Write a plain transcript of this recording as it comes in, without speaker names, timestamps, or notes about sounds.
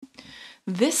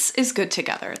This is Good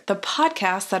Together, the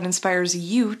podcast that inspires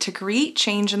you to create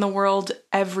change in the world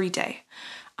every day.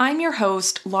 I'm your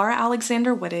host, Laura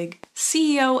Alexander Wittig,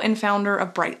 CEO and founder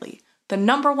of Brightly, the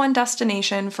 #1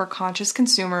 destination for conscious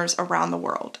consumers around the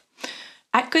world.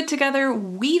 At Good Together,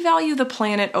 we value the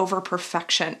planet over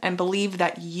perfection and believe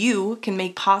that you can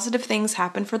make positive things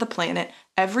happen for the planet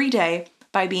every day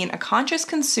by being a conscious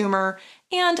consumer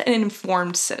and an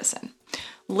informed citizen.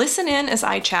 Listen in as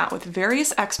I chat with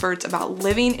various experts about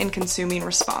living and consuming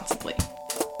responsibly.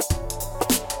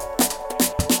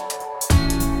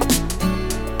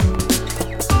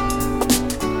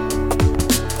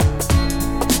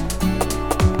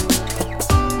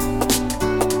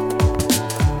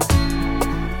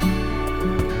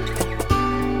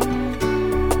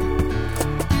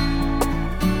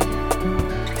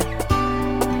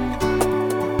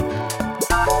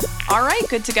 All right,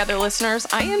 Good Together listeners,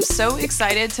 I am so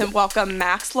excited to welcome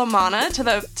Max Manna to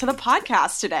the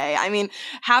podcast today. I mean,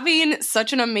 having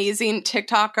such an amazing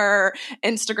TikToker,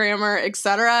 Instagrammer,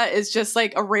 etc., is just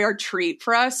like a rare treat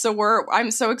for us. So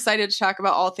I'm so excited to talk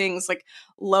about all things like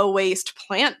low waste,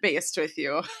 plant-based with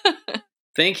you.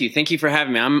 Thank you for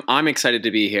having me. I'm excited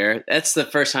to be here. That's the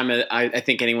first time I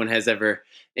think anyone has ever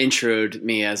introed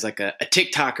me as like a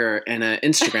TikToker and an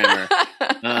Instagrammer.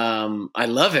 I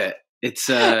love it. It's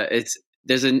a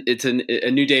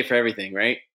new day for everything,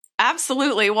 right?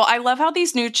 Absolutely. Well, I love how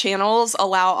these new channels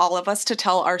allow all of us to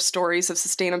tell our stories of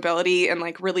sustainability in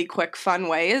like really quick, fun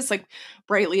ways. Like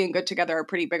Brightly and Good Together are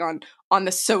pretty big on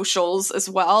the socials as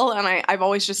well, and I've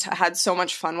always just had so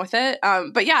much fun with it.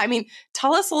 But yeah, I mean,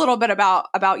 tell us a little bit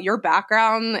about your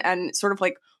background and sort of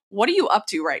like what are you up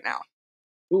to right now?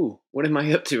 Ooh, what am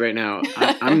I up to right now?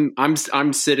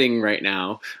 I'm sitting right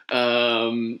now.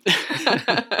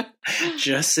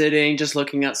 Just sitting, just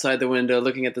looking outside the window,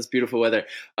 looking at this beautiful weather.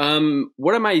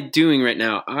 What am I doing right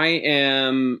now? I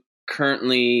am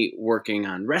currently working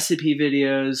on recipe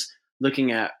videos,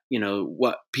 looking at,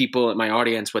 what people in my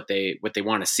audience, what they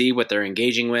want to see, what they're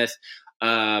engaging with.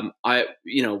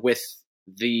 With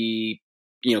the,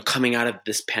 coming out of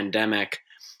this pandemic,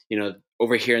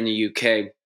 over here in the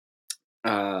UK,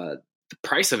 the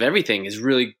price of everything is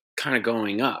really kind of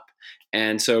going up.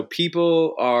 And so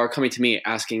people are coming to me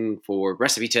asking for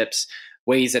recipe tips,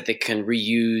 ways that they can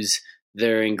reuse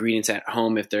their ingredients at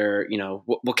home. If they're,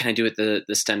 what can I do with the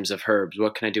stems of herbs?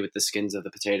 What can I do with the skins of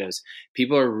the potatoes?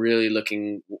 People are really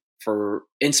looking for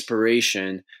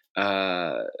inspiration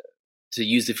to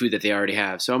use the food that they already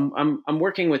have. So I'm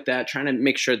working with that, trying to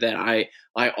make sure that I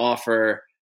offer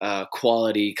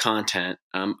quality content.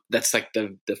 That's like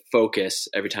the focus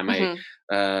every time I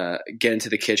get into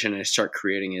the kitchen and I start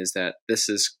creating, is that this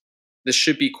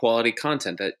should be quality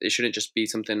content, that it shouldn't just be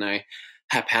something I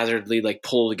haphazardly like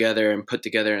pull together and put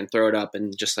together and throw it up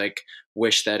and just like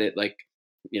wish that it like,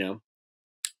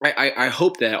 I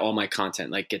hope that all my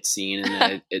content like gets seen and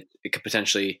that it could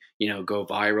potentially, go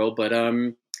viral.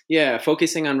 But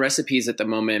focusing on recipes at the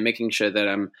moment, making sure that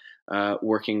I'm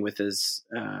working with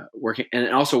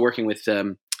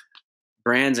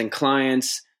brands and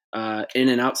clients in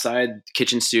and outside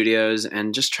kitchen studios,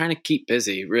 and just trying to keep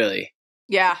busy, really.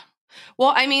 Yeah.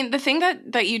 Well, I mean, the thing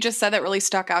that you just said that really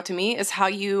stuck out to me is how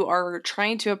you are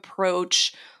trying to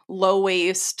approach low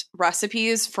waste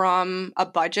recipes from a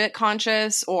budget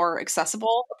conscious or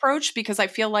accessible approach, because I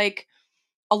feel like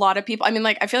a lot of people,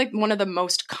 I feel like one of the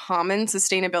most common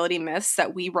sustainability myths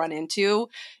that we run into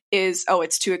is, oh,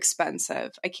 it's too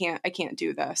expensive. I can't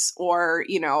do this. Or,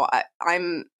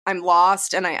 I'm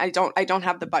lost and I don't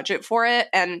have the budget for it.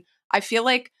 And I feel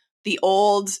like the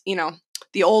old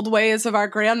ways of our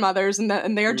grandmothers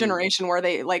and their generation, where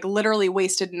they like literally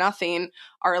wasted nothing,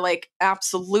 are like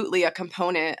absolutely a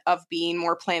component of being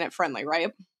more planet friendly,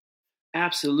 right?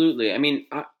 Absolutely. I mean,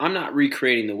 I'm not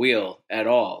recreating the wheel at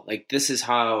all. Like, this is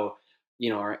how,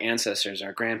 our ancestors,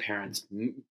 our grandparents,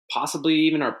 possibly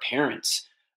even our parents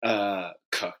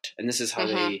cooked. And this is how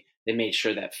they made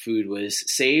sure that food was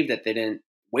saved, that they didn't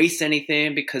waste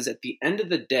anything. Because at the end of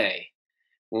the day,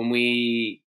 when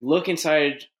we look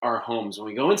inside our homes, when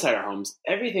we go inside our homes,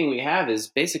 everything we have is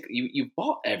basically, you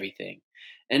bought everything.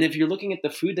 And if you're looking at the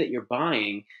food that you're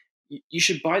buying, you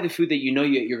should buy the food that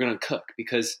you're going to cook,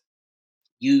 because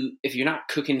if you're not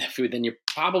cooking the food, then you're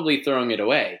probably throwing it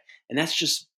away. And that's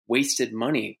just wasted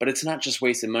money. But it's not just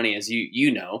wasted money, as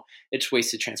you know. It's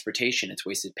wasted transportation, it's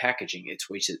wasted packaging, it's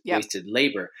wasted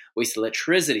labor, wasted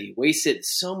electricity,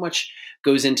 so much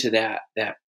goes into that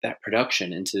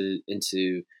production,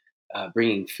 into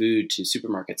bringing food to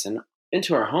supermarkets and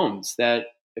into our homes, that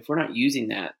if we're not using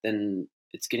that, then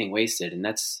it's getting wasted. And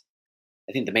that's,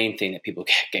 I think, the main thing that people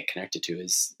get connected to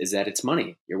is that it's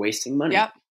money. You're wasting money.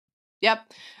 Yep.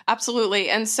 Yep, absolutely.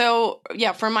 And so,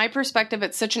 yeah, from my perspective,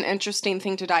 it's such an interesting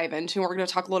thing to dive into. We're going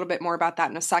to talk a little bit more about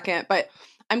that in a second. But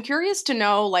I'm curious to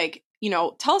know, like,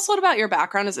 tell us a little about your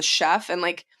background as a chef and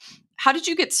like, how did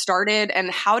you get started and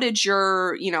how did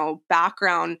your,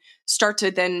 background start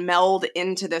to then meld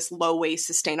into this low waste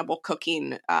sustainable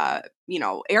cooking,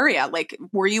 area? Like,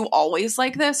 were you always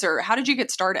like this or how did you get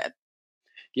started?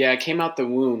 Yeah, I came out the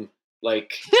womb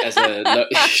like as a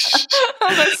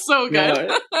That's so good.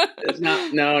 no, it's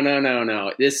not. No, no, no,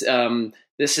 no. This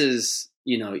is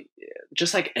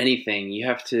just like anything. You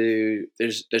have to.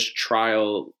 There's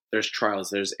trials.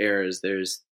 There's errors.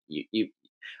 There's you.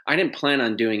 I didn't plan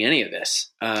on doing any of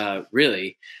this,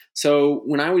 really. So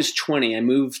when I was 20, I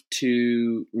moved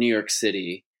to New York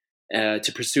City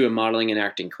to pursue a modeling and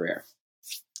acting career.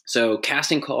 So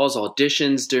casting calls,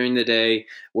 auditions during the day,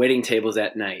 waiting tables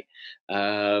at night.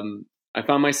 I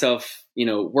found myself,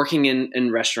 working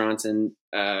in restaurants, and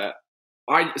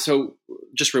so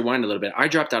just rewind a little bit. I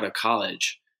dropped out of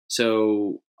college,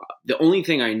 so the only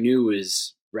thing I knew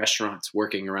was restaurants,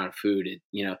 working around food.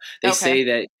 They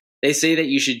Okay. say that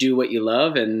you should do what you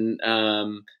love and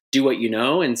do what you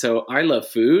know. And so I love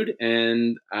food,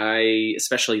 and I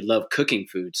especially love cooking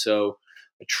food. So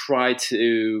I try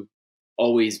to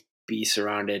always be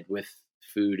surrounded with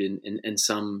food in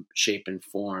some shape and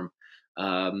form.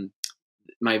 Um,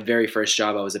 my very first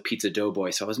job, I was a pizza dough boy.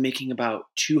 So I was making about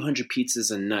 200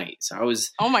 pizzas a night. So I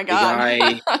was Oh my the God.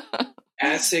 guy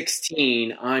at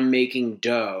 16. I'm making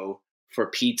dough for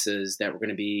pizzas that were going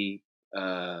to be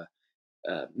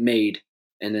made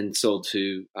and then sold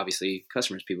to obviously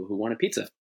customers, people who wanted pizza.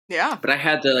 Yeah. But I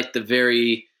had the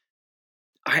very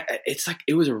it's like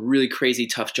it was a really crazy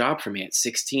tough job for me at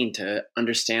 16 to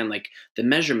understand like the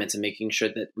measurements and making sure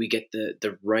that we get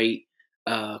the right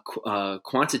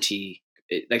quantity.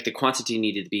 Like the quantity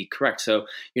needed to be correct. So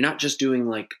you're not just doing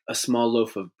like a small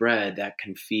loaf of bread that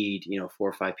can feed 4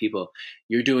 or 5 people.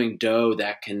 You're doing dough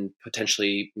that can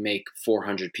potentially make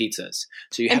 400 pizzas.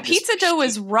 So you And have this. pizza dough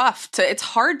is it's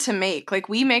hard to make. Like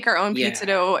we make our own pizza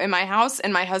Yeah, dough in my house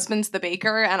and my husband's the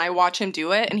baker and I watch him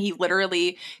do it and he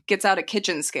literally gets out a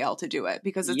kitchen scale to do it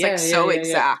because it's like yeah, yeah, so yeah, yeah.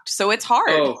 exact. So it's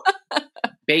hard. Oh,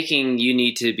 baking, you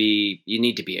need to be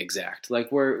exact.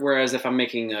 Like whereas if I'm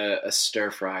making a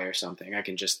stir fry or something, I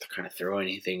can just kind of throw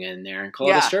anything in there and call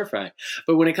it a Yeah. stir fry.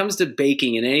 But when it comes to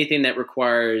baking and anything that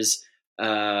requires,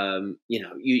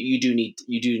 you do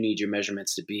need your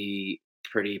measurements to be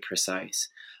pretty precise.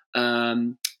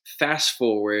 Fast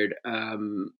forward,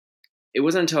 it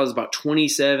wasn't until I was about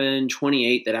 27,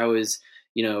 28 that I was,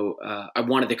 I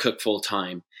wanted to cook full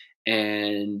time.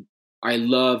 And I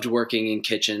loved working in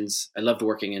kitchens. I loved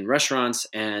working in restaurants.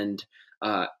 And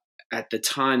at the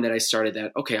time that I started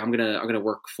that, okay, I'm gonna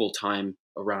work full time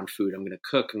around food. I'm gonna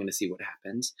cook. I'm gonna see what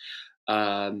happens.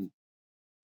 Um,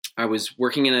 I was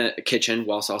working in a kitchen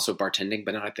whilst also bartending,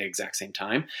 but not at the exact same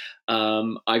time.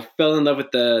 I fell in love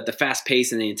with the fast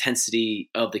pace and the intensity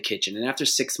of the kitchen. And after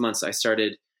 6 months, I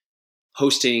started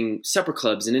hosting supper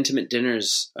clubs and intimate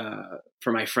dinners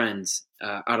for my friends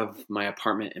out of my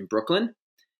apartment in Brooklyn.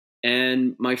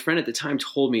 And my friend at the time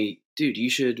told me, dude, you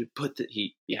should put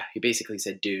he basically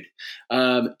said, dude,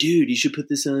 you should put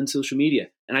this on social media.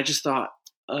 And I just thought,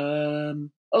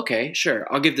 okay, sure,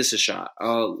 I'll give this a shot.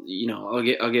 I'll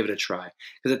give it a try.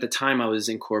 Because at the time I was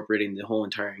incorporating the whole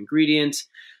entire ingredients.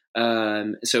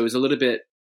 So it was a little bit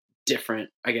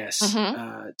different, I guess,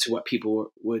 Hmm. to what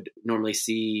people would normally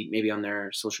see maybe on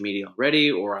their social media already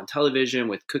or on television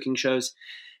with cooking shows.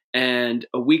 And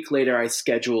a week later, I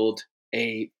scheduled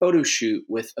a photo shoot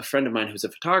with a friend of mine who's a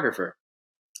photographer.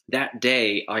 That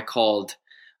day, I called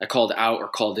out or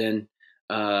called in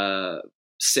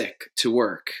sick to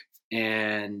work.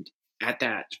 And at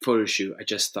that photo shoot, I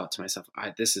just thought to myself,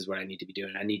 this is what I need to be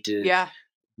doing. I need to Yeah.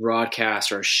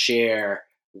 broadcast or share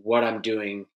what I'm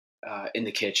doing in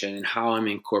the kitchen and how I'm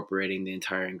incorporating the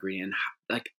entire ingredient.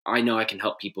 Like I know I can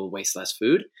help people waste less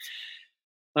food.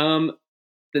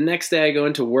 The next day I go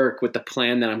into work with the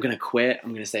plan that I'm going to quit. I'm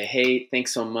going to say, hey,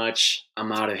 thanks so much.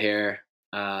 I'm out of here.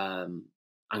 I'm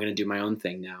going to do my own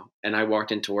thing now. And I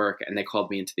walked into work and they called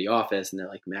me into the office and they're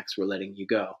like, Max, we're letting you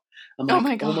go. I'm Oh like,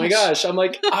 my oh my gosh. gosh. I'm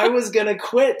like, I was going to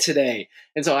quit today.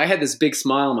 And so I had this big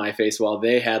smile on my face while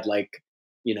they had like,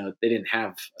 they didn't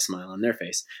have a smile on their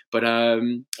face. But I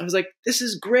was like, this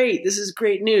is great. This is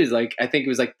great news. Like, I think it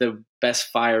was like the best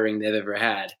firing they've ever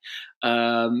had.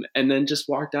 And then just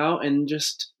walked out and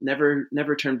just never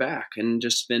turned back and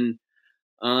just been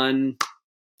on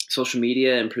social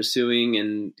media and pursuing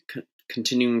and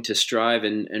continuing to strive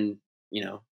and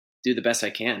do the best I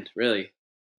can, really.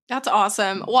 That's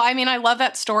awesome. Well, I mean, I love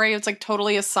that story. It's like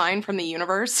totally a sign from the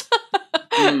universe.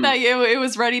 Mm. that it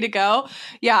was ready to go.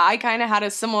 Yeah, I kind of had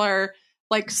a similar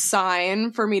like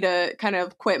sign for me to kind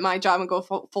of quit my job and go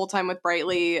full time with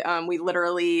Brightly.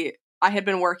 I had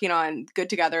been working on Good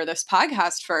Together, this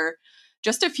podcast, for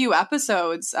just a few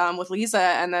episodes with Lisa,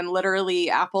 and then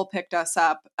literally Apple picked us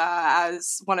up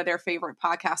as one of their favorite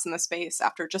podcasts in the space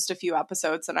after just a few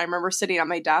episodes. And I remember sitting at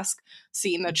my desk,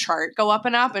 seeing the chart go up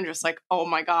and up, and just like, oh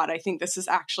my God, I think this is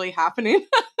actually happening.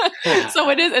 So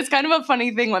it's kind of a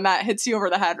funny thing when that hits you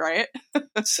over the head, right?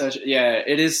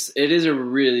 It is a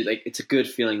really, like, it's a good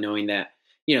feeling knowing that,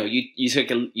 you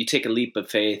take a leap of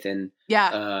faith, and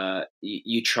Yeah.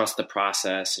 you trust the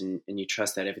process, and you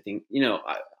trust that everything,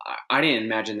 I didn't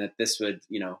imagine that this would,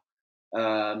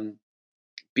 um,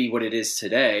 be what it is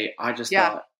today. I just Yeah.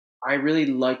 thought, I really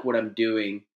like what I'm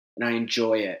doing and I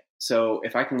enjoy it. So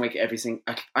if I can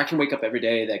I can wake up every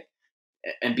day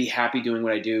and be happy doing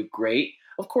what I do. Great.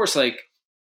 Of course, like,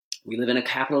 we live in a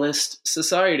capitalist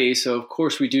society, so of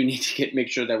course we do need to make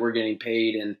sure that we're getting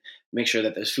paid and make sure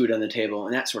that there's food on the table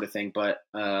and that sort of thing. But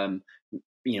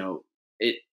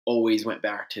it always went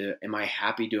back to, am I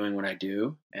happy doing what I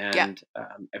do? Yeah. And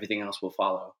everything else will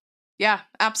follow. Yeah,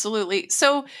 absolutely.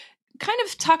 So kind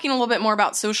of talking a little bit more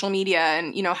about social media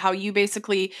and how you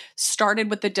basically started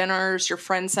with the dinners. Your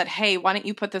friend said, hey, why don't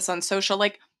you put this on social?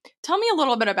 Like, tell me a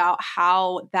little bit about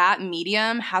how that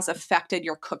medium has affected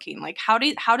your cooking. Like, how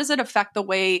does it affect the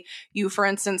way you, for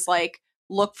instance, like,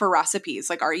 look for recipes?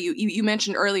 Like, are you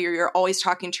mentioned earlier you're always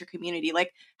talking to your community.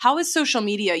 Like, how is social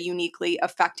media uniquely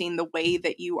affecting the way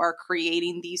that you are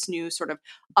creating these new sort of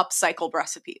upcycled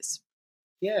recipes?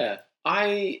 Yeah,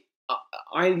 I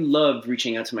love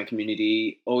reaching out to my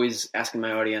community, always asking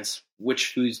my audience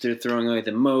which foods they're throwing away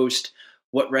the most,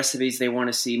 what recipes they want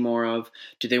to see more of.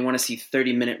 Do they want to see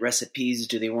 30-minute recipes?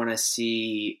 Do they want to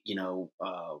see,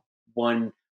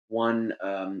 one one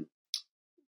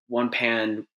one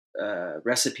pan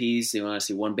recipes? Do they want to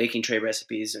see one baking tray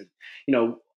recipes? Or,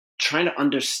 trying to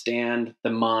understand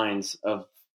the minds of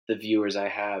the viewers I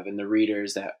have and the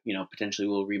readers that, potentially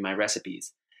will read my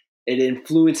recipes. It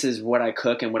influences what I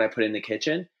cook and what I put in the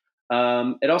kitchen.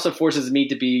 It also forces me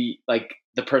to be like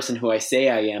the person who I say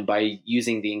I am by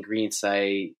using the ingredients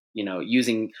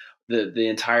using the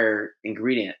entire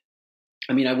ingredient.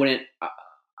 I mean,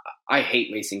 I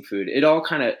hate wasting food. It all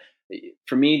kind of,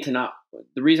 for me to not,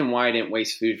 the reason why I didn't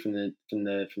waste food from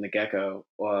the get-go,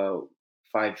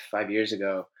 5 years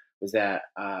ago, was that,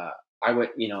 I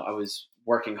was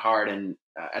working hard and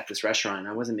at this restaurant, and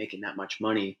I wasn't making that much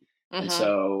money. And Mm-hmm.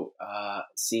 so,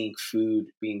 seeing food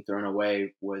being thrown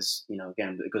away was,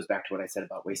 again, it goes back to what I said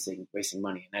about wasting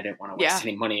money. And I didn't want to waste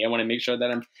any money. I want to make sure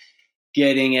that I'm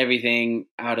getting everything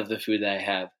out of the food that I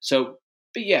have. So,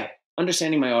 but yeah,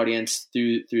 understanding my audience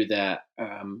through that,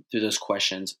 through those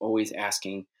questions, always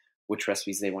asking which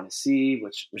recipes they want to see,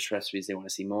 which recipes they want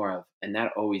to see more of. And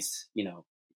that always,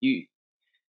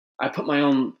 I put my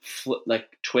own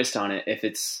twist on it. If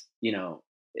it's,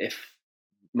 if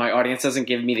my audience doesn't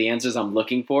give me the answers I'm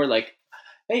looking for, like,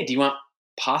 hey, do you want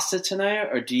pasta tonight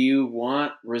or do you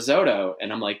want risotto?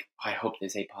 And I'm like, I hope they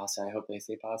say pasta. I hope they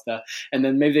say pasta. And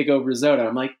then maybe they go risotto.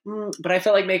 I'm like, but I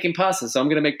feel like making pasta, so I'm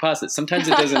going to make pasta. Sometimes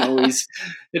it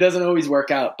doesn't always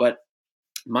work out. But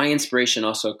my inspiration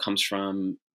also comes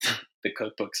from the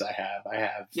cookbooks I have. I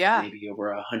have maybe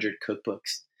over 100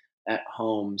 cookbooks at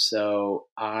home. So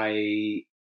I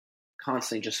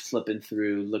constantly just flipping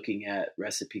through, looking at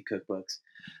recipe cookbooks,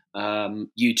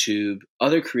 YouTube,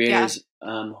 other creators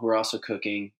who are also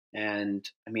cooking. And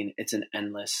I mean, it's an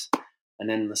endless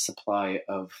supply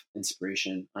of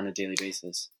inspiration on a daily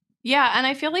basis. Yeah, and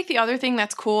I feel like the other thing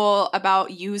that's cool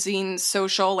about using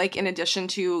social, like in addition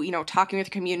to, talking with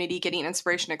the community, getting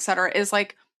inspiration, et cetera, is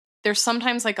like there's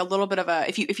sometimes like a little bit of a,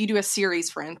 if you do a series,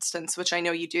 for instance, which I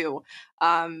know you do,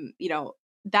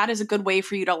 that is a good way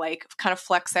for you to like kind of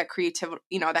flex that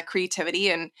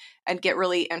creativity and get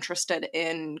really interested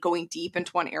in going deep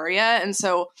into one area. And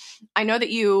so I know that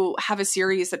you have a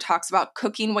series that talks about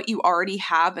cooking what you already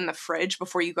have in the fridge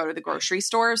before you go to the grocery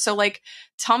store. So like,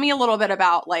 tell me a little bit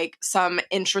about like some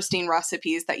interesting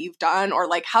recipes that you've done, or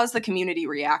like, how's the community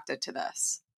reacted to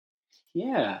this?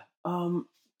 Yeah.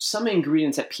 Some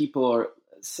ingredients that people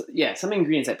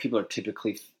are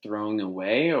typically throwing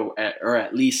away, or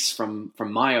at least from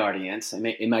my audience.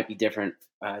 It might be different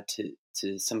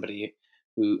to somebody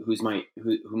who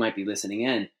might be listening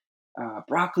in.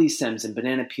 Broccoli stems and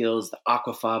banana peels, the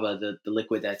aquafaba, the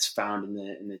liquid that's found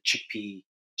in the chickpea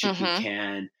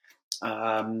can.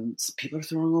 People are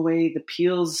throwing away the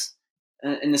peels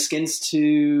and the skins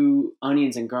to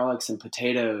onions and garlics and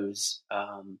potatoes.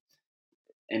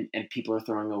 And people are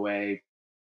throwing away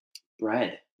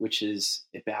bread, which is,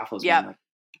 it baffles me. Like,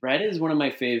 bread is one of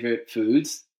my favorite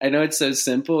foods. I know it's so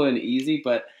simple and easy,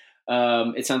 but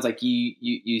it sounds like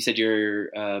you said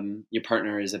your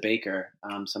partner is a baker,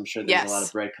 so I'm sure there's a lot of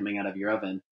Yes. bread coming out of your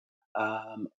oven.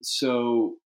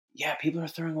 So yeah, people are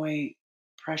throwing away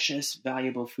precious,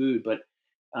 valuable food, but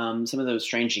some of those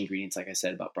strange ingredients, like I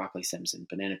said about broccoli stems and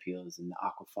banana peels and the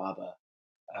aquafaba,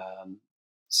 um,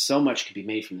 so much can be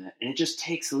made from that, and it just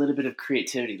takes a little bit of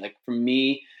creativity. Like for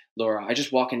me, Laura, I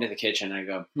just walk into the kitchen and I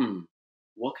go,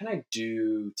 what can I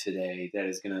do today that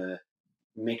is gonna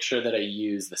make sure that I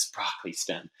use this broccoli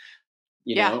stem?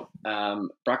 Yeah.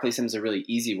 Broccoli stem is a really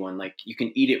easy one. Like you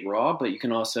can eat it raw, but you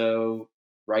can also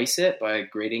rice it by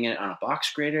grating it on a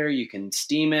box grater. You can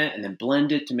steam it and then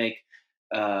blend it to make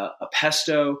a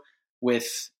pesto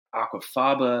with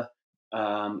aquafaba.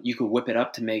 You could whip it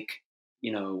up to make,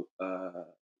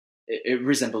 it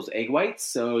resembles egg whites.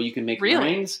 So you can make Really?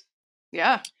 meringues.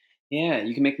 Yeah. Yeah,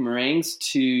 you can make meringues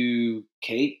to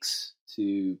cakes,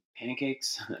 to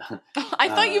pancakes, I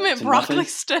thought you meant to broccoli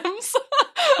muffins. stems.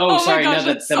 Oh, Oh my sorry, gosh,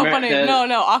 no, that's so funny.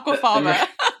 No, aquafaba.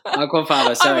 aquafaba.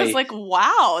 I Sorry. was like,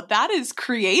 wow, that is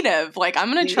creative. Like, I'm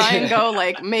gonna try and go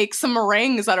like make some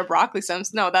meringues out of broccoli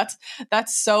stems. No, that's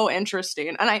so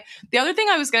interesting. And the other thing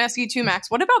I was gonna ask you too, Max,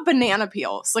 what about banana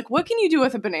peels? Like, what can you do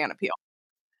with a banana peel?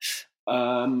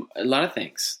 A lot of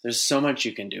things. There's so much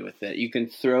you can do with it. You can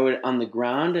throw it on the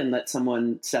ground and let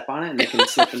someone step on it, and they can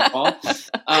slip and fall.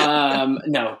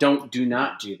 No, do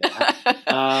not do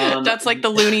that. That's like the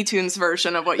Looney Tunes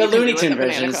version of what the you can Looney do with a Tune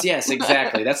banana versions. peel. Yes,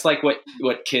 exactly. That's like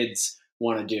what kids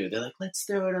want to do. They're like, let's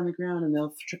throw it on the ground and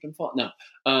they'll trip and fall. No.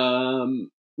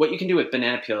 What you can do with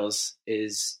banana peels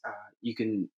is you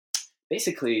can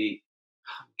basically.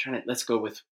 Let's go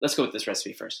with this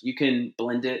recipe first. You can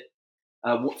blend it.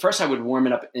 First, I would warm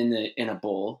it up in a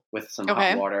bowl with some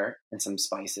hot water and some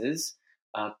spices,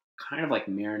 kind of like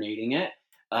marinating it,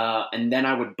 and then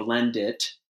I would blend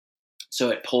it so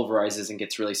it pulverizes and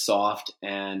gets really soft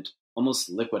and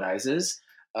almost liquidizes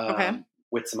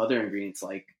with some other ingredients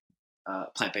like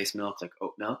plant-based milk, like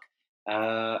oat milk,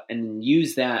 and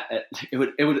use that.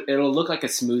 It'll look like a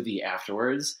smoothie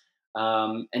afterwards.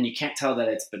 And you can't tell that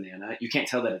it's banana. You can't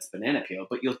tell that it's banana peel,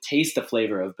 but you'll taste the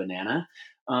flavor of banana.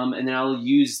 And then I'll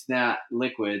use that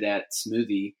liquid, that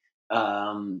smoothie,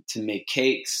 to make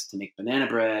cakes, to make banana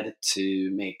bread,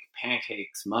 to make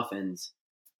pancakes, muffins,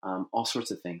 all sorts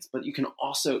of things. But you can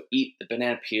also eat the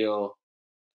banana peel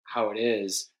how it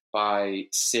is by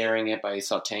searing it, by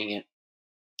sauteing it,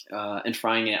 and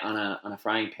frying it on a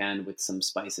frying pan with some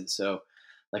spices. So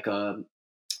like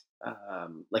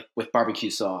with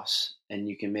barbecue sauce, and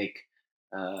you can make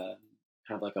kind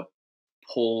of like a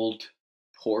pulled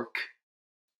pork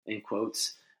in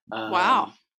quotes.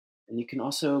 Wow. And you can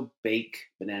also bake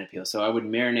banana peel. So I would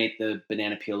marinate the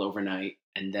banana peel overnight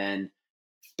and then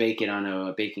bake it on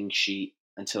a baking sheet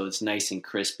until it's nice and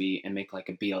crispy and make like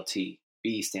a BLT,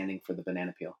 B standing for the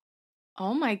banana peel.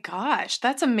 Oh my gosh,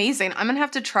 that's amazing. I'm gonna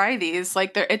have to try these.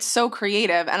 Like it's so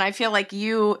creative. And I feel like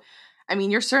you're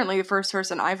certainly the first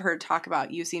person I've heard talk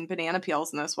about using banana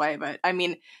peels in this way. But I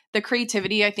mean, the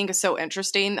creativity I think is so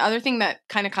interesting. The other thing that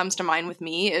kind of comes to mind with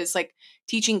me is like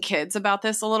teaching kids about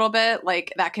this a little bit.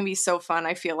 Like that can be so fun.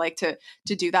 I feel like to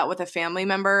do that with a family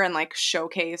member and like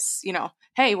showcase,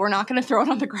 hey, we're not going to throw it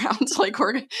on the ground. Like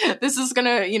this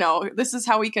is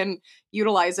how we can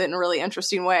utilize it in a really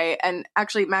interesting way. And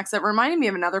actually, Max, that reminded me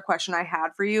of another question I had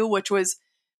for you, which was,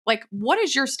 like, what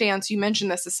is your stance? You mentioned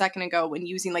this a second ago when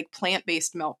using like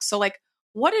plant-based milk. So like,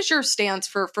 what is your stance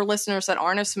for listeners that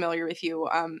aren't as familiar with you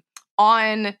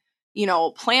on,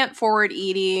 plant-forward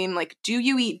eating? Like, do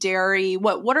you eat dairy?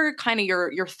 What are kind of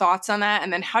your thoughts on that?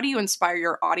 And then how do you inspire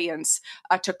your audience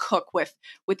to cook with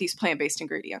these plant-based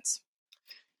ingredients?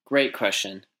 Great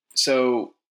question.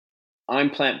 So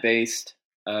I'm plant-based,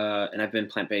 and I've been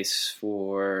plant-based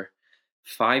for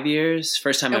 5 years.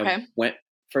 First time I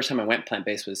went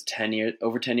plant-based was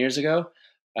over 10 years ago.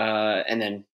 And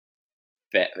then,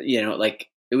 like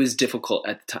it was difficult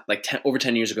at the time, like over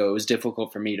 10 years ago, it was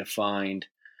difficult for me to find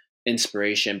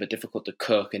inspiration, but difficult to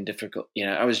cook and difficult,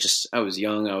 I was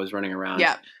young. I was running around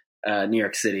New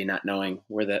York City, not knowing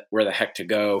where the heck to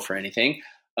go for anything.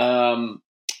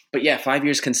 But yeah, 5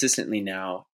 years consistently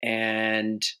now.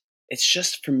 And it's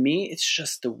just, for me, it's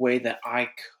just the way that I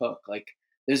cook. Like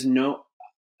there's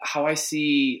how I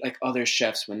see like other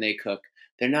chefs when they cook,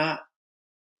 they're not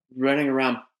running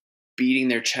around beating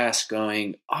their chest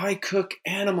going, I cook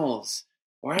animals,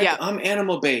 or I'm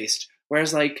animal based.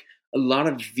 Whereas like a lot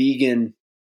of vegan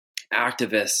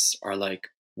activists are like,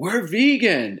 we're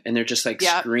vegan. And they're just like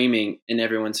screaming in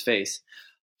everyone's face.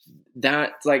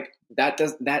 That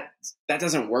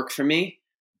doesn't work for me.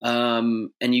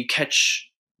 And you catch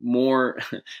more,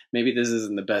 maybe this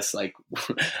isn't the best like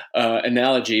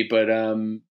analogy, but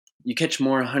you catch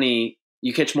more honey,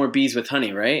 you catch more bees with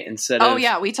honey, right? Oh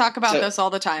yeah, we talk about this all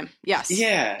the time. Yes.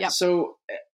 Yeah. Yep. So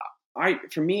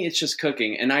for me, it's just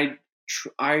cooking, and I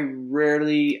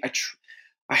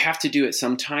have to do it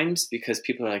sometimes because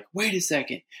people are like, wait a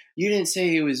second, you didn't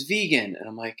say it was vegan. And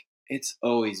I'm like, it's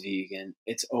always vegan.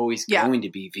 It's always going to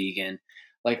be vegan.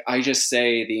 Like, I just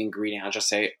say the ingredient. I'll just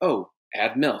say, oh,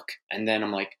 add milk. And then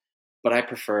I'm like, but I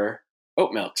prefer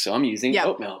oat milk. So I'm using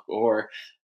oat milk. Or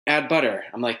add butter.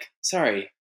 I'm like,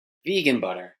 sorry, vegan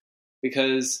butter.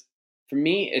 Because for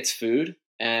me, it's food.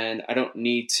 And I don't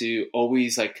need to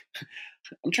always like,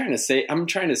 I'm trying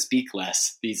to speak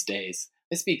less these days.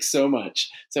 I speak so much.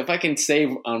 So if I can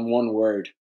save on one word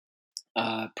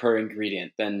per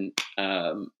ingredient, then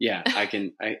I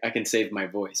can save my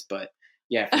voice. But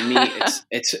yeah, for me,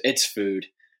 it's food.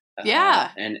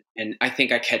 And I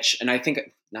think I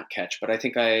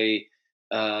think I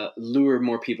lure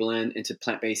more people into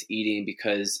plant-based eating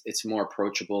because it's more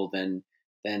approachable than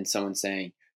someone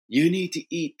saying, you need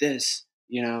to eat this.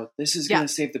 You know, this is going to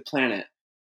save the planet.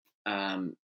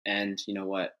 And you know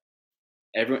what?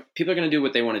 People are going to do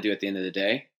what they want to do at the end of the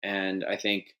day. And I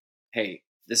think, hey,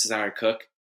 this is how I cook.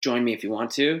 Join me if you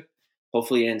want to.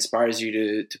 Hopefully it inspires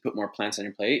you to put more plants on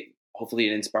your plate. Hopefully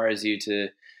it inspires you to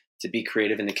be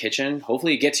creative in the kitchen.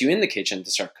 Hopefully it gets you in the kitchen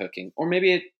to start cooking. Or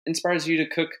maybe it inspires you to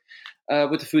cook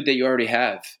with the food that you already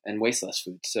have and waste less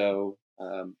food. So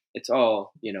it's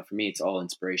all, for me, it's all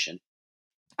inspiration.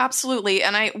 Absolutely.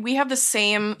 And we have the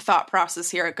same thought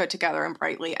process here at Good Together and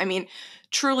Brightly. I mean,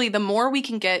 truly, the more we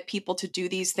can get people to do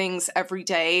these things every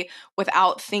day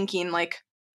without thinking like,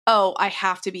 oh, I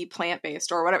have to be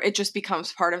plant-based or whatever, it just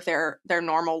becomes part of their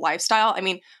normal lifestyle. I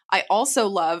mean, I also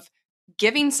love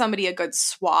giving somebody a good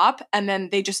swap and then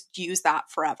they just use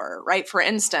that forever, right? For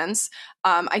instance,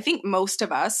 I think most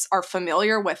of us are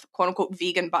familiar with quote unquote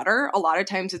vegan butter. A lot of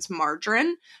times it's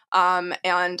margarine.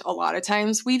 And a lot of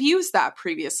times we've used that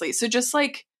previously. So just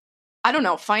like, I don't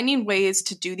know, finding ways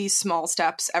to do these small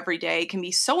steps every day can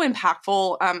be so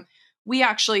impactful. We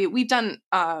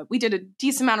did a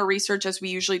decent amount of research as we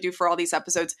usually do for all these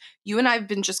episodes. You and I have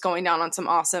been just going down on some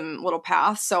awesome little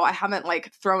paths. So I haven't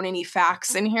like thrown any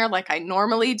facts in here like I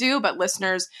normally do, but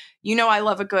listeners, I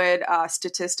love a good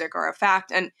statistic or a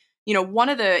fact. And, one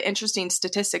of the interesting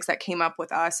statistics that came up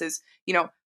with us is,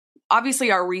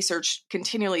 obviously our research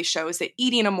continually shows that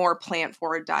eating a more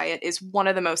plant-forward diet is one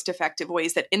of the most effective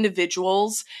ways that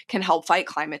individuals can help fight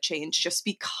climate change just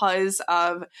because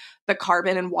of the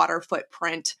carbon and water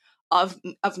footprint of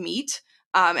meat.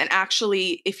 And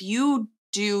actually, if you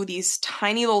do these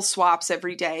tiny little swaps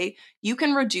every day, you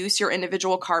can reduce your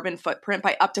individual carbon footprint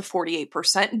by up to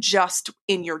 48% just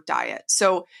in your diet.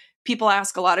 So people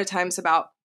ask a lot of times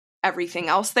about everything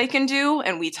else they can do.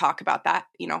 And we talk about that,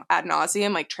 ad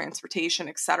nauseum, like transportation,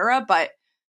 et cetera. But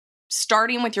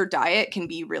starting with your diet can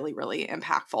be really, really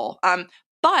impactful.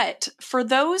 But for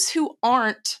those who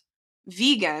aren't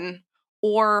vegan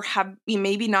or have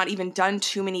maybe not even done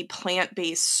too many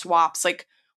plant-based swaps, like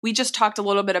we just talked a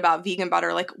little bit about vegan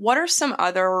butter, like what are some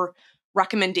other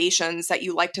recommendations that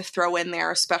you like to throw in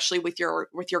there, especially with your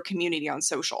community on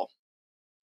social?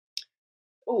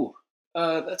 Oh,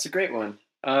 that's a great one.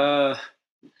 I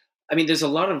mean, there's a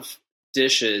lot of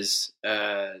dishes.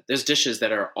 There's dishes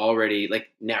that are already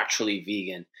like naturally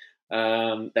vegan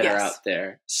that are out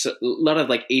there. So a lot of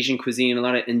like Asian cuisine, a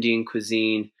lot of Indian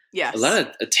cuisine, a lot of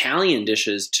Italian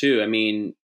dishes too. I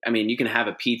mean, you can have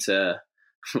a pizza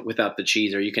without the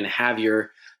cheese, or you can have your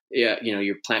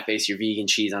plant-based, your vegan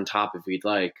cheese on top if you'd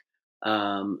like.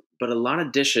 But a lot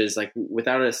of dishes, like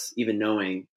without us even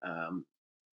knowing,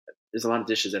 there's a lot of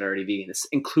dishes that are already vegan,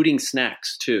 including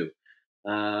snacks too.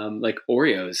 Like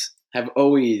Oreos have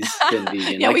always been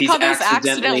vegan. Yeah, like we call those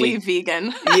accidentally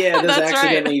vegan. Yeah, those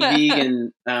accidentally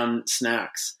vegan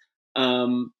snacks.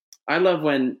 I love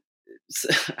when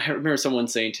I remember someone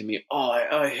saying to me, "Oh,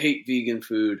 I hate vegan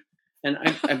food," and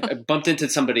I bumped into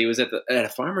somebody who was at a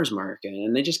farmer's market,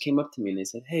 and they just came up to me and they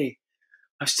said, "Hey,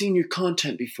 I've seen your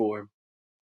content before."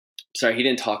 Sorry, he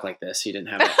didn't talk like this. He didn't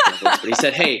have that kind of voice, but he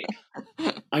said, "Hey,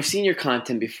 I've seen your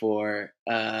content before.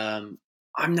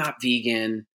 I'm not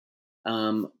vegan,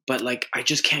 but like I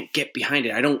just can't get behind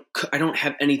it. I don't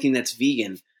have anything that's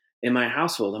vegan in my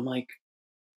household." I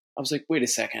was like, wait a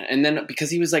second. And then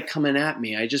because he was like coming at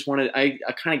me, I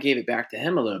kind of gave it back to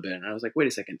him a little bit. And I was like, wait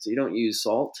a second. So you don't use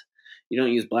salt? You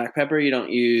don't use black pepper? You don't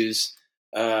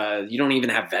even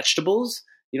have vegetables?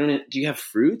 Do you have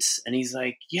fruits? And he's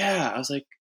like, yeah. I was like,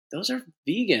 those are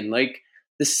vegan. Like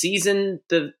the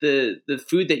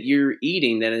food that you're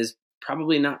eating that is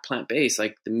probably not plant-based,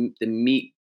 like the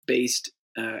meat based,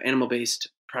 animal based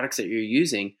products that you're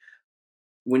using,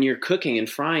 when you're cooking and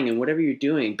frying and whatever you're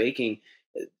doing, baking,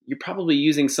 you're probably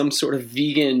using some sort of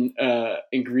vegan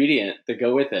ingredient to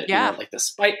go with it. Yeah. Like the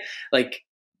spice, like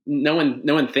no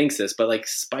one thinks this, but like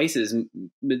spices,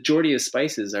 majority of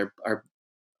spices are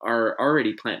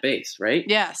already plant based, right?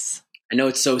 Yes. I know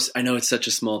it's such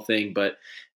a small thing, but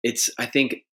it's, I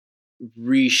think,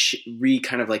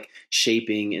 kind of like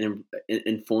shaping and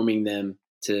informing them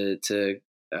to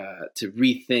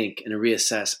rethink and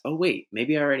reassess. Oh wait,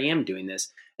 maybe I already am doing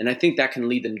this, and I think that can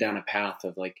lead them down a path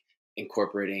of like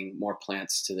incorporating more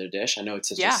plants to their dish. I know it's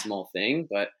such a small thing,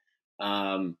 but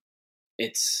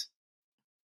it's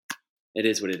it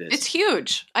is what it is. It's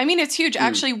huge. I mean, it's huge. Mm.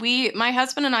 Actually, my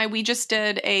husband and I, we just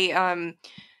did a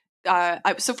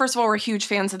so first of all, we're huge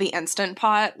fans of the Instant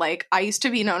Pot. Like, I used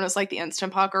to be known as like the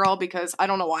Instant Pot girl because I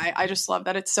don't know why. I just love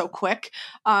that it's so quick.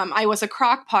 I was a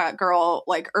crock pot girl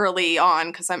like early on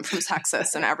because I'm from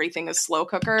Texas and everything is slow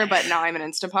cooker, but now I'm an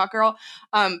Instant Pot girl.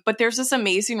 But there's this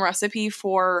amazing recipe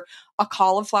for a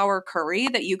cauliflower curry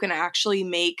that you can actually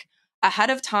make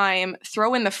ahead of time,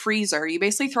 throw in the freezer. You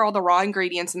basically throw all the raw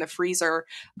ingredients in the freezer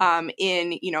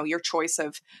in, your choice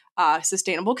of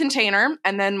sustainable container.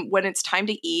 And then when it's time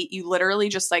to eat, you literally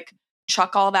just like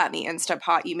chuck all that in the Instant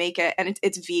Pot. You make it, and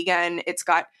it's vegan. It's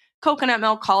got coconut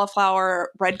milk,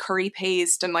 cauliflower, red curry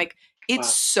paste, and like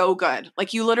it's so good.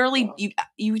 Like you literally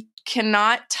you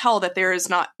cannot tell that there is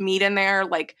not meat in there.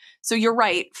 Like, so you're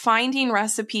right. Finding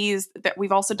recipes that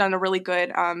we've also done a really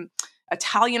good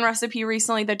Italian recipe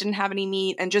recently that didn't have any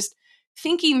meat, and just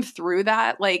thinking through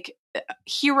that, like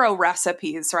hero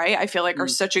recipes, right? I feel like are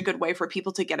such a good way for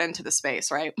people to get into the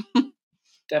space, right?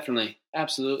 Definitely.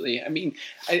 Absolutely. I mean,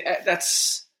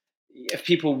 that's, if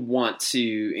people want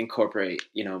to incorporate,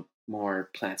 more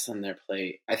plants on their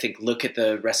plate, I think look at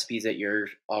the recipes that you're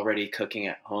already cooking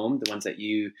at home, the ones that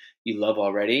you love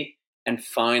already, and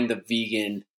find the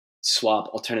vegan swap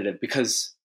alternative,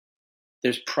 because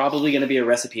there's probably going to be a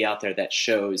recipe out there that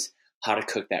shows how to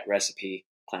cook that recipe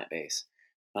plant-based.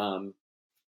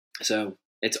 So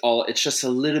it's just a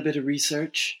little bit of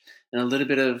research and a little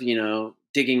bit of,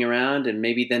 digging around, and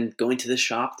maybe then going to the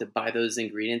shop to buy those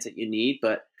ingredients that you need.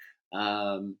 But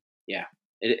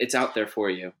it's out there for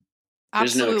you.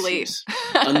 There's no Absolutely. excuse.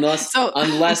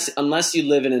 Unless you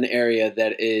live in an area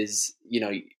that is,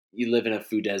 you live in a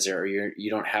food desert, or you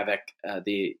don't have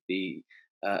the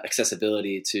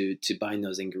accessibility to buying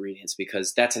those ingredients,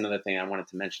 because that's another thing I wanted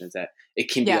to mention, is that it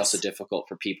can be also difficult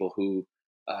for people who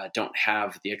don't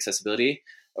have the accessibility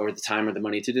or the time or the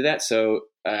money to do that. So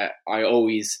I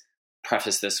always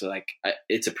preface this with like,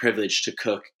 it's a privilege to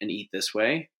cook and eat this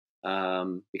way,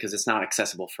 because it's not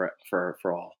accessible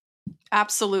for all.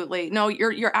 Absolutely. No,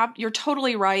 you're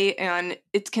totally right. And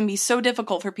it can be so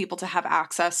difficult for people to have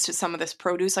access to some of this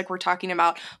produce, like we're talking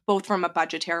about, both from a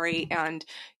budgetary and,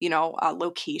 a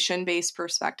location-based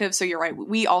perspective. So you're right.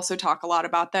 We also talk a lot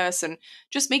about this, and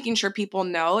just making sure people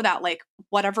know that like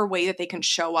whatever way that they can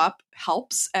show up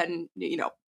helps, and,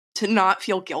 to not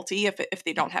feel guilty if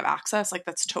they don't have access. Like,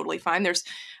 that's totally fine. There's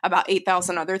about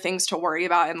 8,000 other things to worry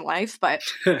about in life, but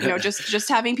just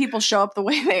having people show up the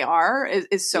way they are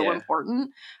is so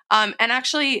important. And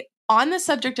actually, on the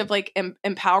subject of like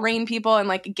empowering people and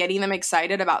like getting them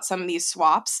excited about some of these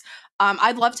swaps,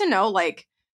 I'd love to know, like,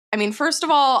 I mean, first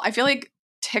of all, I feel like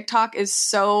TikTok is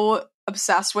so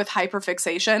obsessed with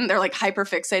hyperfixation. They're like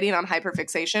hyperfixating on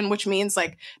hyperfixation, which means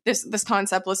like this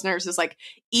concept, listeners, is like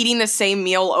eating the same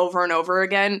meal over and over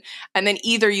again. And then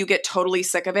either you get totally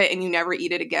sick of it and you never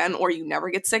eat it again, or you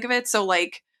never get sick of it. So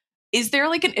like, is there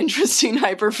like an interesting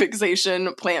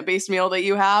hyperfixation plant-based meal that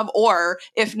you have? Or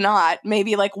if not,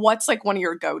 maybe like what's like one of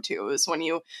your go-tos when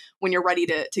you're ready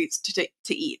to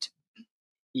eat?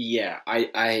 Yeah,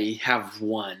 I have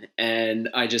one, and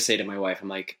I just say to my wife, I'm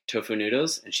like, tofu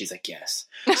noodles, and she's like, yes.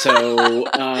 So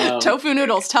tofu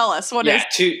noodles, tell us what is.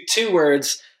 Two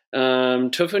words,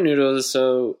 tofu noodles.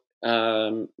 So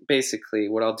basically,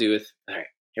 what I'll do with, all right,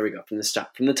 here we go from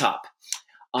the top.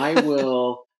 I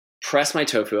will press my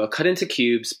tofu. I'll cut into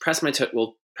cubes. Press my tofu.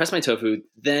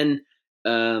 Then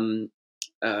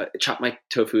chop my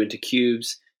tofu into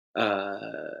cubes.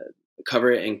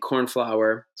 Cover it in corn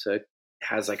flour, so it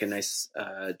has like a nice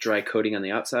dry coating on the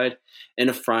outside. In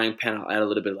a frying pan, I'll add a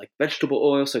little bit of like vegetable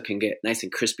oil, so it can get nice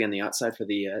and crispy on the outside for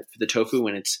the tofu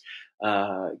when it's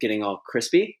getting all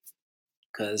crispy.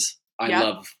 Because I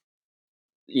love,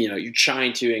 you're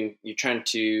trying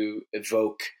to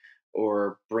evoke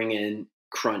or bring in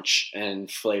crunch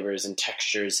and flavors and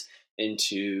textures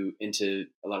into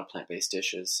a lot of plant-based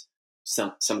dishes.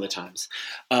 some of the times.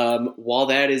 While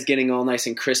that is getting all nice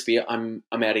and crispy, I'm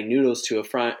adding noodles to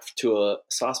a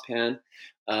saucepan.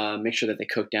 Make sure that they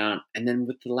cook down, and then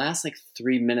with the last like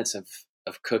 3 minutes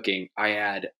of cooking, I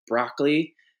add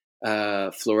broccoli,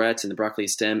 florets and the broccoli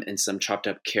stem, and some chopped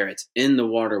up carrots in the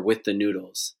water with the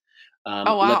noodles.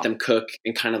 Oh, wow. Let them cook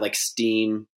and kind of like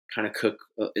steam, kind of cook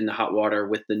in the hot water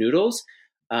with the noodles.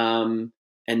 And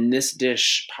this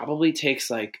dish probably takes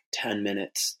like 10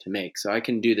 minutes to make. So I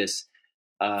can do this,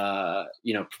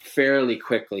 fairly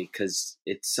quickly because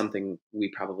it's something we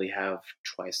probably have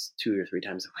twice, 2 or 3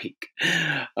 times a week.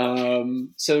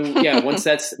 So yeah, once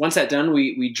that's done,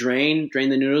 we drain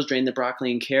the noodles, drain the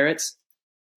broccoli and carrots,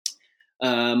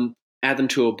 add them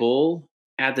to a bowl,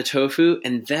 add the tofu,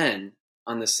 and then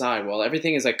on the side, while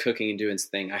everything is like cooking and doing its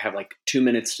thing, I have like 2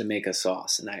 minutes to make a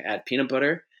sauce, and I add peanut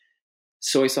butter,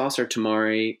 soy sauce or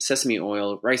tamari, sesame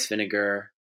oil, rice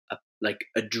vinegar, like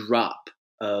a drop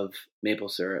of maple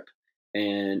syrup,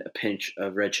 and a pinch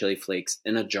of red chili flakes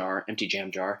in a jar, empty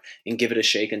jam jar, and give it a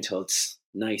shake until it's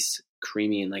nice,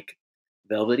 creamy, and like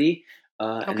velvety.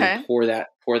 And then pour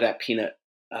that peanut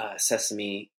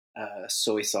sesame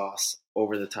soy sauce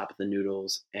over the top of the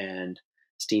noodles and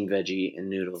steamed veggie and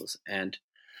noodles. And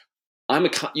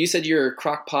you said you're a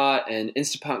crock pot and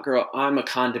Instant Pot girl. I'm a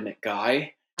condiment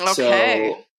guy. Okay.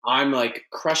 So I'm like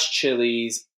crushed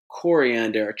chilies,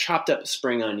 coriander, chopped up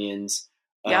spring onions,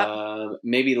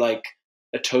 maybe like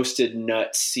a toasted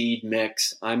nut seed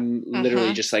mix. I'm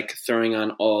literally just like throwing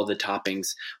on all the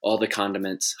toppings, all the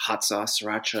condiments, hot sauce,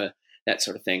 sriracha, that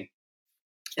sort of thing.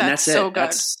 And that's so it.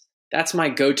 Good. That's my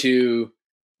go-to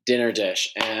dinner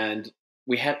dish. And did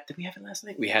we have it last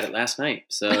night? We had it last night.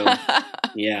 So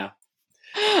yeah.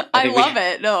 I love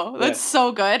it. No, that's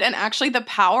so good. And actually the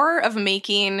power of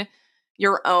making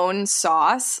your own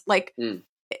sauce, like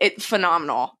it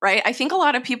phenomenal, right? I think a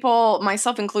lot of people,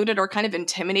 myself included, are kind of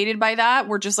intimidated by that.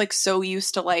 We're just like so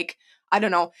used to like, I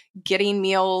don't know, getting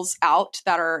meals out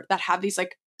that have these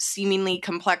like seemingly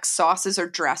complex sauces or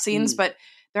dressings, but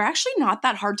they're actually not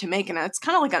that hard to make. And it's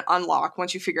kind of like an unlock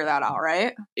once you figure that out,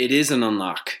 right? It is an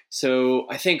unlock. So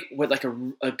I think with like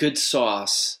a good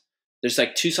sauce, there's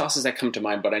like 2 sauces that come to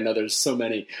mind, but I know there's so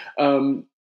many.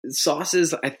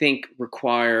 Sauces, I think,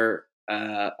 require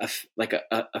a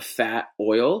fat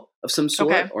oil of some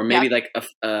sort, or maybe like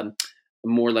a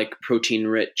more like protein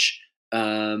rich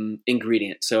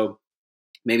ingredient. So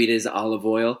maybe it is olive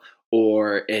oil,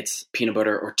 or it's peanut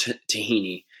butter or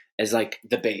tahini as like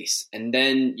the base, and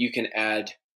then you can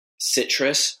add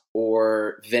citrus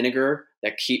or vinegar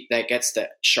that gets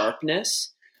that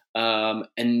sharpness.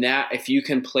 And that if you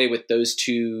can play with those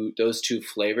two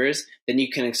flavors, then you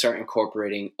can start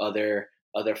incorporating other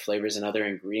flavors and other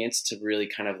ingredients to really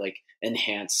kind of like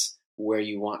enhance where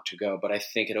you want to go. But I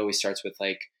think it always starts with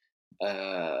like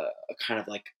a kind of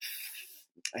like,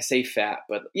 I say fat,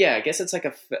 but yeah, I guess it's like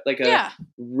a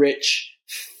rich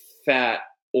fat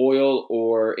oil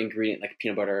or ingredient like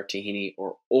peanut butter or tahini,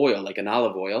 or oil like an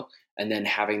olive oil, and then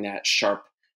having that sharp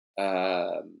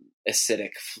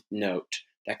acidic note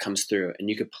that comes through, and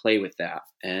you could play with that.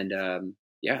 And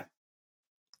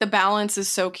the balance is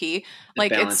so key.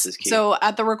 Is key. So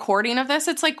at the recording of this,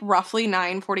 it's like roughly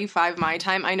 9:45 my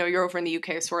time. I know you're over in the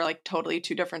UK, so we're like totally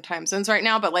 2 different time zones right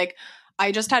now, but like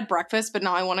I just had breakfast, but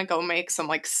now I want to go make some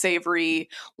like savory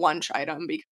lunch item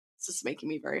because this is making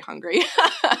me very hungry.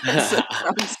 It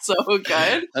sounds so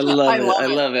good. I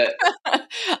love it.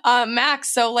 Max,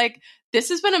 so like this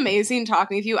has been amazing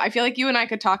talking with you. I feel like you and I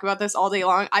could talk about this all day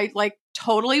long. I like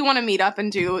totally want to meet up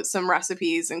and do some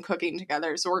recipes and cooking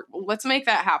together. So let's make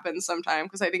that happen sometime,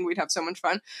 because I think we'd have so much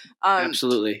fun.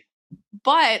 Absolutely.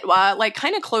 But like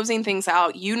kind of closing things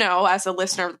out, as a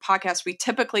listener of the podcast, we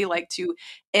typically like to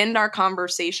end our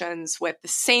conversations with the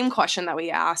same question that we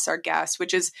ask our guests,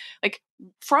 which is like,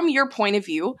 from your point of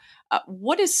view,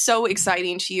 what is so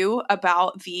exciting to you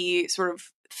about the sort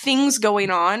of things going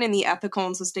on in the ethical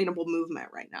and sustainable movement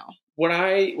right now? What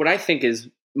I think is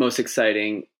most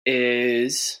exciting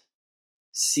is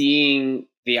seeing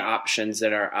the options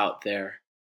that are out there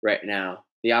right now.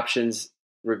 The options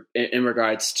in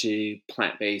regards to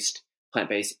plant-based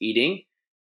eating.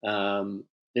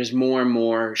 There's more and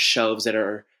more shelves that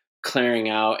are clearing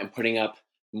out and putting up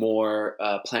more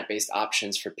plant-based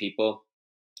options for people.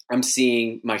 I'm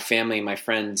seeing my family, my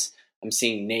friends, I'm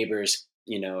seeing neighbors,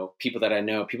 people that I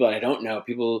know, people that I don't know,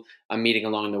 people I'm meeting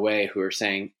along the way who are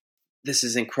saying, this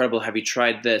is incredible. Have you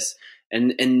tried this?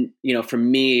 And for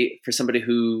me, for somebody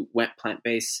who went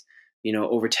plant-based,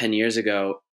 over 10 years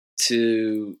ago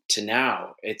to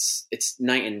now, it's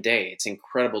night and day. It's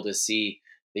incredible to see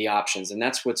the options. And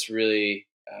that's what's really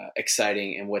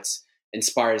exciting, and what's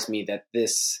inspires me, that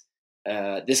this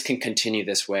this can continue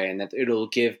this way, and that it'll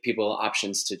give people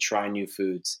options to try new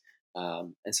foods.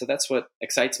 And so that's what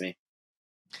excites me.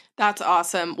 That's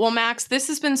awesome. Well, Max, this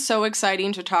has been so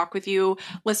exciting to talk with you.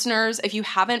 Listeners, if you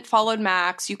haven't followed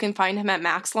Max, you can find him at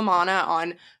Max LaManna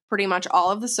on pretty much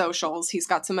all of the socials. He's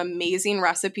got some amazing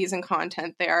recipes and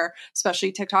content there,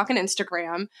 especially TikTok and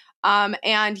Instagram.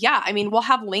 And yeah, I mean, we'll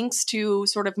have links to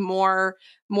sort of more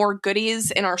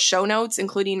goodies in our show notes,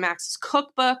 including Max's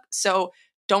cookbook. So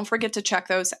don't forget to check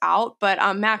those out.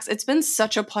 But Max, it's been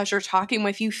such a pleasure talking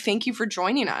with you. Thank you for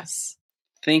joining us.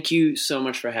 Thank you so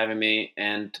much for having me,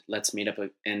 and let's meet up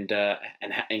and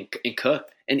cook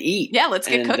and eat. Yeah, let's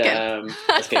get cooking.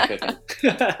 Let's get cooking.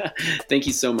 Thank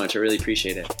you so much. I really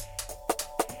appreciate it.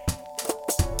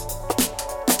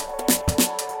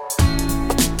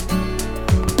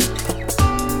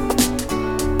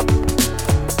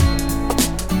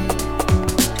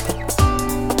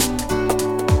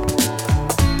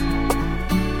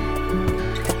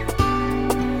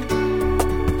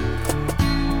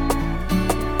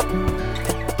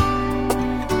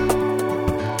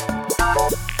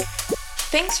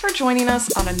 Thanks for joining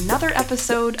us on another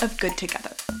episode of Good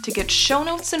Together. To get show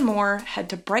notes and more, head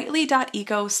to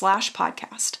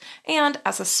brightly.eco/podcast. And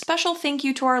as a special thank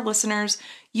you to our listeners,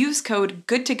 use code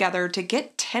GOODTOGETHER to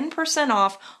get 10%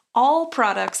 off all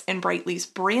products in Brightly's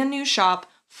brand new shop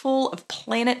full of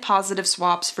planet positive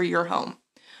swaps for your home.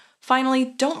 Finally,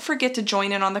 don't forget to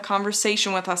join in on the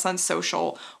conversation with us on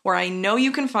social, where I know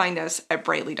you can find us at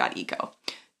brightly.eco.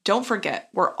 Don't forget,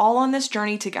 we're all on this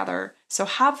journey together, so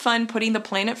have fun putting the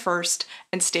planet first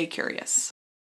and stay curious.